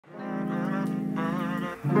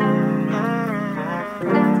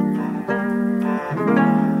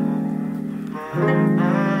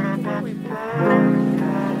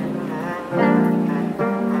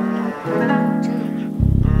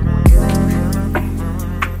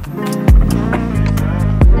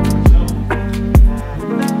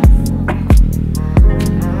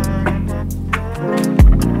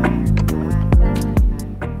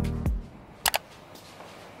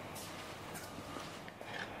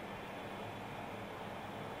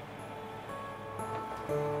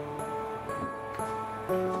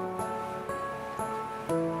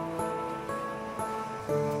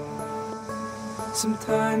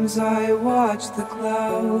Sometimes I watch the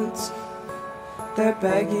clouds, they're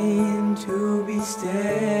begging to be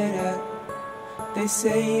stared at. They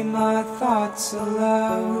say my thoughts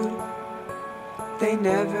aloud, they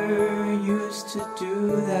never used to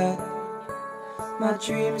do that. My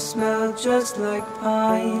dreams smell just like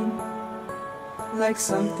pine, like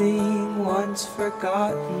something once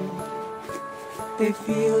forgotten. They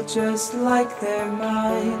feel just like they're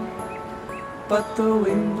mine, but the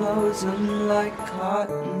wind blows them like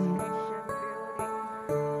cotton.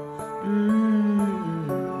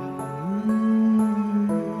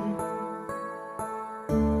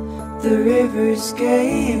 The rivers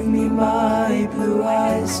gave me my blue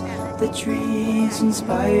eyes, the trees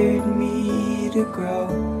inspired me to grow.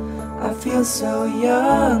 I feel so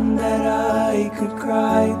young that I could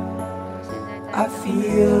cry. I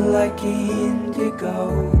feel like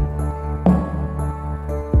indigo.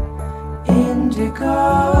 Indigo.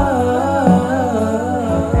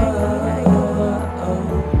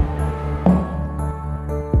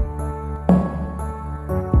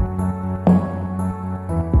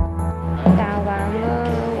 打完了，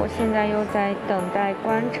我现在又在等待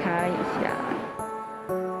观察一下。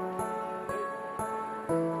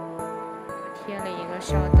贴了一个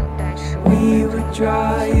需要等待15分钟。 We would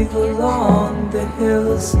drive along the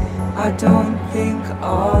hills. I don't think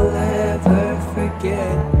I'll ever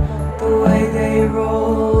forget the way they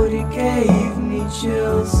rode. It gave me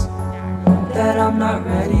chills that I'm not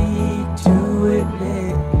ready to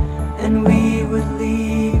admit. And we would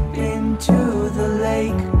leap into the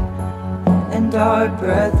lake, and our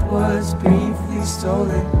breath was briefly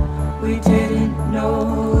stolen. We didn't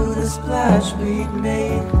know the splash we'd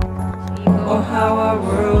made, or how our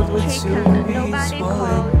world would soon be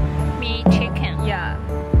swollen. Me chicken. Yeah.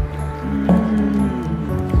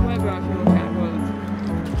 我也不知道是有啥说的。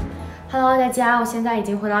Hello， 大家，我现在已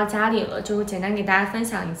经回到家里了，就简单给大家分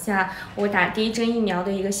享一下我打第一针疫苗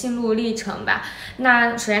的一个心路历程吧。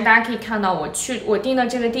那首先大家可以看到，我定的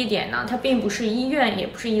这个地点呢，它并不是医院，也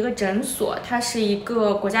不是一个诊所，它是一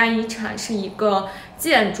个国家遗产，是一个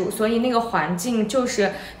建筑，所以那个环境就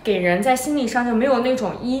是给人在心理上就没有那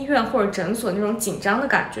种医院或者诊所那种紧张的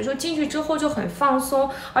感觉，就进去之后就很放松。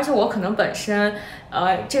而且我可能本身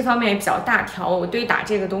这方面也比较大条，我对打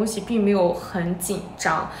这个东西并没有很紧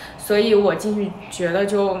张，所以我进去觉得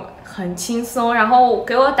就很轻松。然后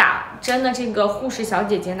给我打针的这个护士小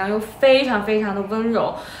姐姐呢，又非常非常的温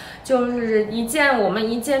柔，就是我们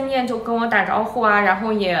一见面就跟我打招呼啊，然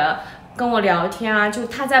后也跟我聊天啊，就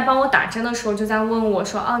他在帮我打针的时候就在问我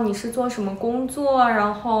说啊，你是做什么工作，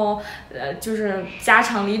然后就是家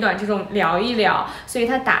长里短这种聊一聊。所以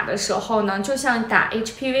他打的时候呢，就像打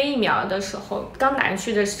HPV 疫苗的时候，刚打进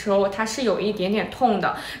去的时候他是有一点点痛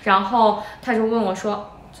的，然后他就问我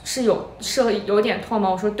说是有点痛吗？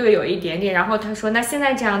我说对，有一点点。然后他说那现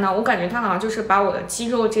在这样呢？我感觉他好像就是把我的肌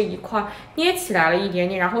肉这一块捏起来了一点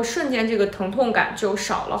点，然后瞬间这个疼痛感就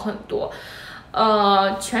少了很多。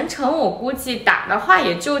全程我估计打的话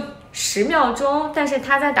也就10秒钟，但是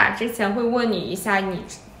他在打之前会问你一下你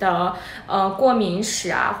的过敏史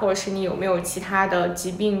啊，或者是你有没有其他的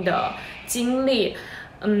疾病的经历。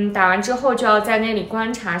打完之后就要在那里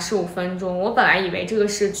观察15分钟。我本来以为这个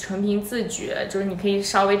是纯凭自觉，就是你可以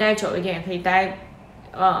稍微待久一点，也可以待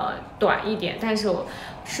短一点，但是我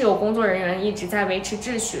是有工作人员一直在维持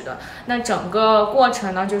秩序的。那整个过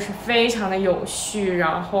程呢，就是非常的有序，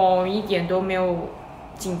然后一点都没有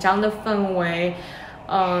紧张的氛围，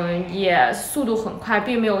也速度很快，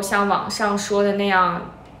并没有像网上说的那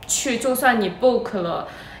样就算你 book 了。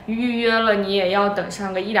预约了你也要等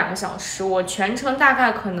上个1-2个小时，我全程大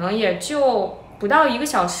概可能也就不到1个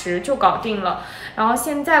小时就搞定了。然后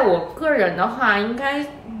现在我个人的话，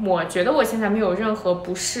我觉得我现在没有任何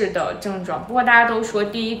不适的症状，不过大家都说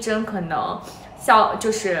第一针可能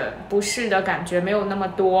就是不适的感觉没有那么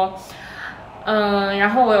多。然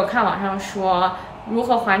后我有看网上说如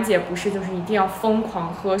何缓解不适，就是一定要疯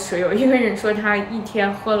狂喝水。有一个人说他一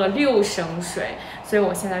天喝了6升水，所以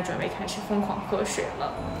我现在准备开始疯狂喝水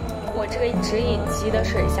了。我这个指引机的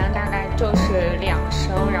水箱大概就是2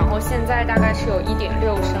升，然后现在大概是有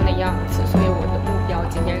1.6升的样子，所以我的目标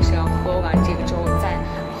今天是要喝完这个之后再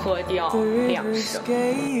喝掉2升。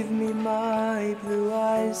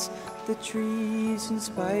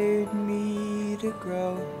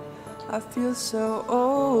I feel so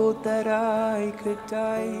old that I could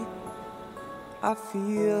die. I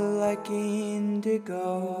feel like indigo.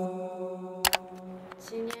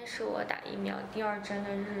 今天是我打疫苗第2针的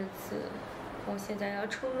日子，我现在要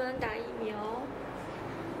出门打疫苗，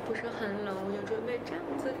不是很冷，我就准备这样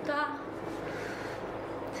子的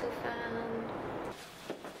吃饭。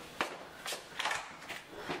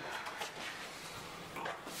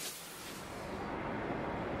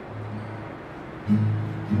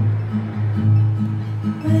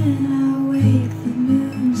When I wake, the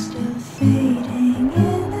moon's still fading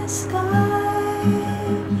in the sky.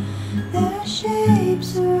 There are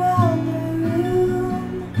shapes around the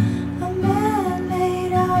room. A man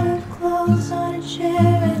made out of clothes on a chair,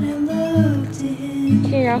 and I looked at him.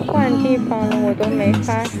 竟然换地方了，我都没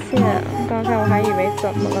发现。刚才我还以为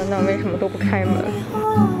怎么了呢？为什么都不开门？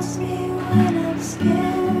 Holds me when I'm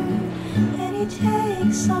scared, and he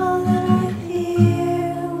takes all that I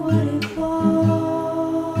fear. What if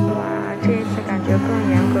all 哇，这一次感觉更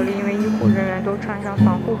严格了，因为医护人员都穿上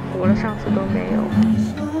防护服了，上次都没有。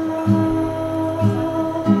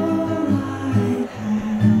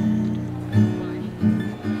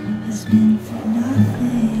 has been for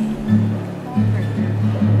nothing?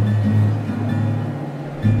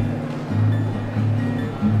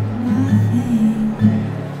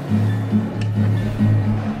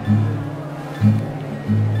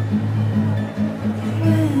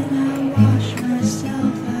 When I wash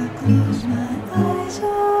myself, I close my eyes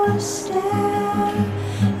or stare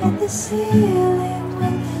at the ceiling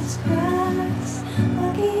with its cracks.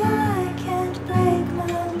 Lucky I can't break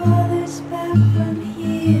my mother's back from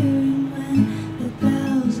here. And when the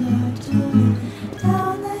bells are tolling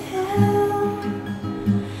down the hill,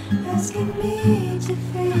 asking me to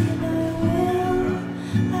free my will,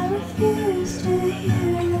 I refuse to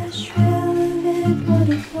hear the shrill of it. What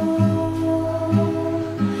if all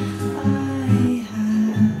I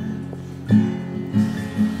have?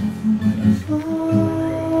 What if all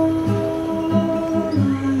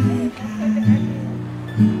I've had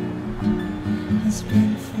has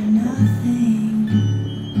been for nothing?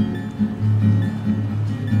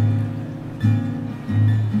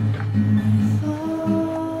 What if all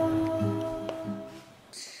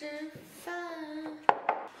吃饭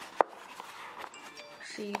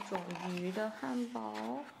是一种鱼的汉堡，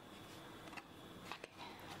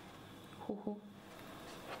呼呼，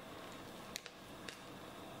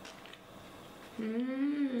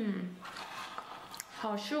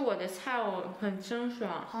好吃我的菜哦，很清爽，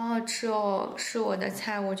好好吃哦，是我的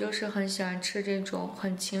菜，我就是很喜欢吃这种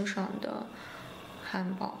很清爽的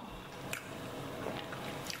汉堡。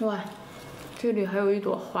哇，这里还有一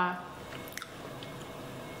朵花。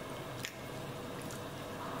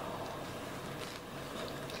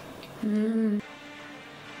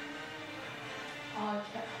 好好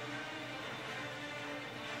吃。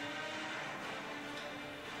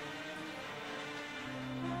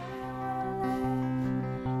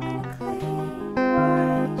In a clean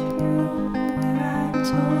white room where I'm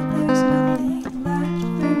told there's nothing left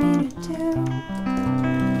for me to do.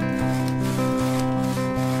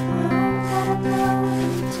 I'm gonna go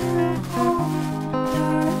into a cold,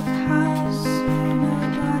 dark house where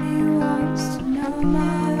nobody wants to know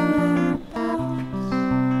my whereabouts.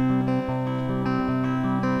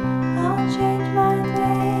 I'll change my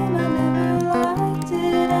name, I never liked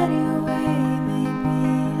it anyway. Maybe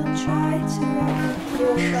I'll try to.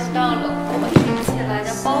 又收到了我提起来的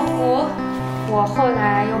包裹，我后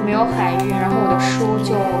来又没有海运，然后我的书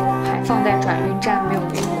就还放在转运站没有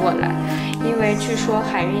运过来，因为据说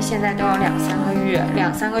海运现在都要2、3个月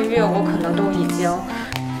，2、3个月我可能都已经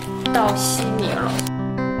到悉尼了。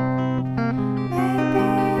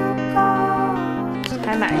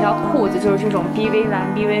还买了一条裤子，就是这种 BV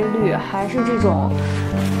蓝、BV 绿，还是这种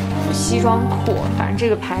西装裤，反正这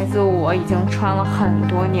个牌子我已经穿了很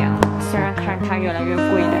多年了。虽然看着它越来越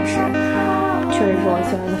贵，但是确实是我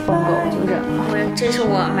喜欢的风格，我就忍了。这是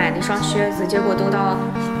我买的一双靴子，结果都到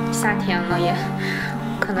夏天了，也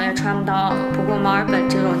可能也穿不到了。不过墨尔本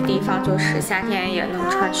这种地方就是夏天也能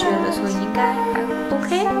穿靴子，所以应该还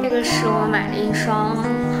OK。这个是我买的一双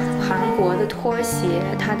韩国的拖鞋，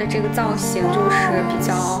它的这个造型就是比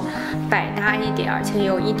较百搭一点，而且也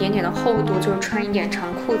有一点点的厚度，就是穿一点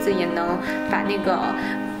长裤子也能把那个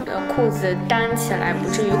裤子单起来，不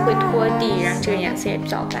至于会拖地。然后这个颜色也比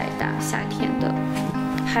较百搭，夏天的。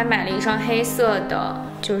还买了一双黑色的，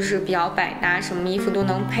就是比较百搭，什么衣服都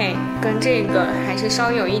能配，跟这个还是稍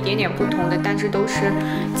微有一点点不同的，但是都是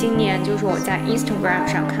今年就是我在 Instagram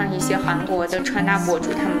上看一些韩国的穿搭博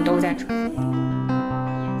主，他们都在穿。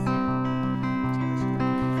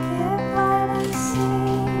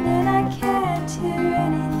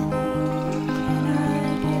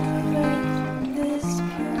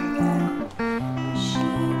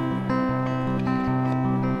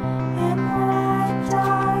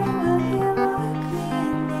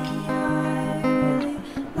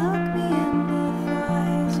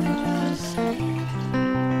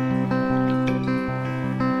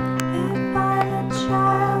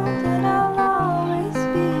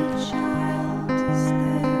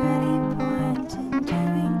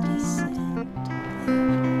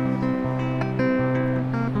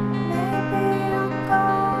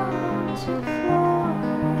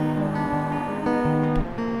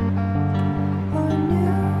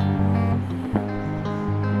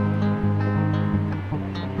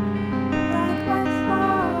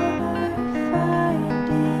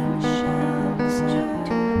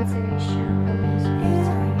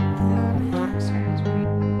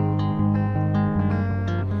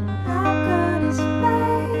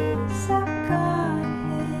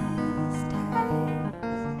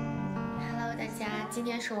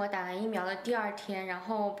的第2天，然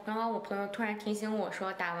后刚刚我朋友突然提醒我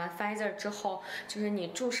说，打完 Pfizer 之后，就是你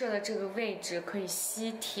注射的这个位置可以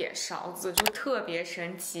吸铁勺子，就特别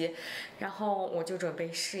神奇。然后我就准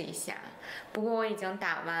备试一下，不过我已经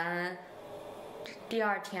打完第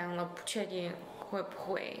2天了，不确定会不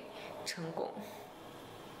会成功。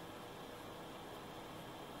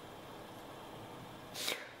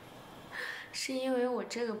是因为我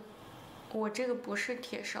这个不是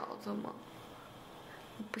铁勺子吗？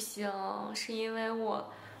不行，是因为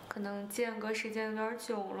我可能间隔时间有点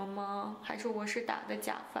久了吗？还是我是打的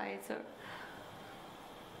假 Pfizer？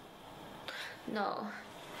 No,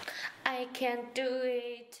 I can't do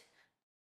it.